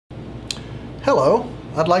Hello,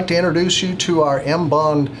 I'd like to introduce you to our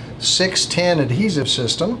M-Bond 610 adhesive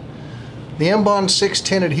system. The M-Bond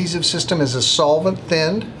 610 adhesive system is a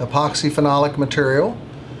solvent-thinned epoxy-phenolic material,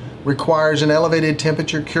 requires an elevated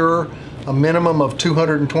temperature cure, a minimum of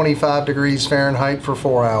 225 degrees Fahrenheit for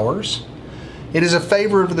 4 hours. It is a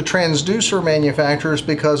favorite of the transducer manufacturers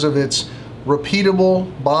because of its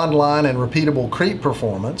repeatable bond line and repeatable creep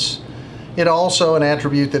performance. It also, an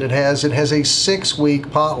attribute that it has a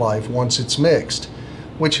 6-week pot life once it's mixed,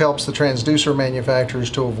 which helps the transducer manufacturers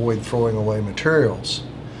to avoid throwing away materials.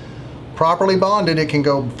 Properly bonded, it can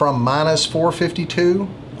go from -452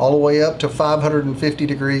 all the way up to 550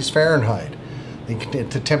 degrees Fahrenheit.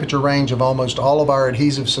 The temperature range of almost all of our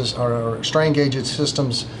strain gauge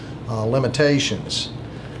systems limitations.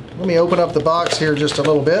 Let me open up the box here just a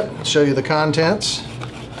little bit and show you the contents.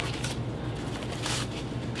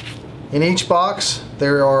 In each box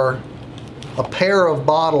there are a pair of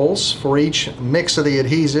bottles for each mix of the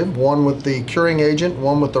adhesive, one with the curing agent,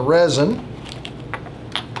 one with the resin.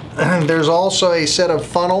 There's also a set of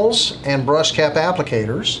funnels and brush cap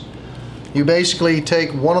applicators. You basically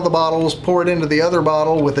take one of the bottles, pour it into the other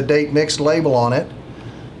bottle with the date mixed label on it,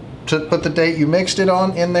 to put the date you mixed it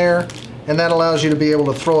on in there, and that allows you to be able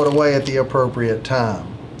to throw it away at the appropriate time.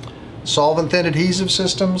 Solvent-thinned adhesive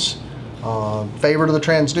systems, favorite of the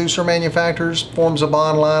transducer manufacturers, forms a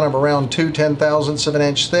bond line of around 2 10,000ths of an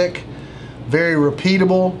inch thick. Very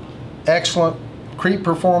repeatable, excellent creep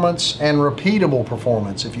performance and repeatable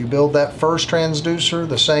performance. If you build that first transducer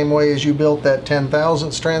the same way as you built that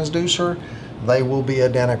 10,000ths transducer, they will be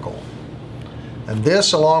identical. And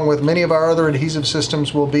this, along with many of our other adhesive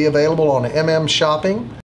systems, will be available on MM Shopping.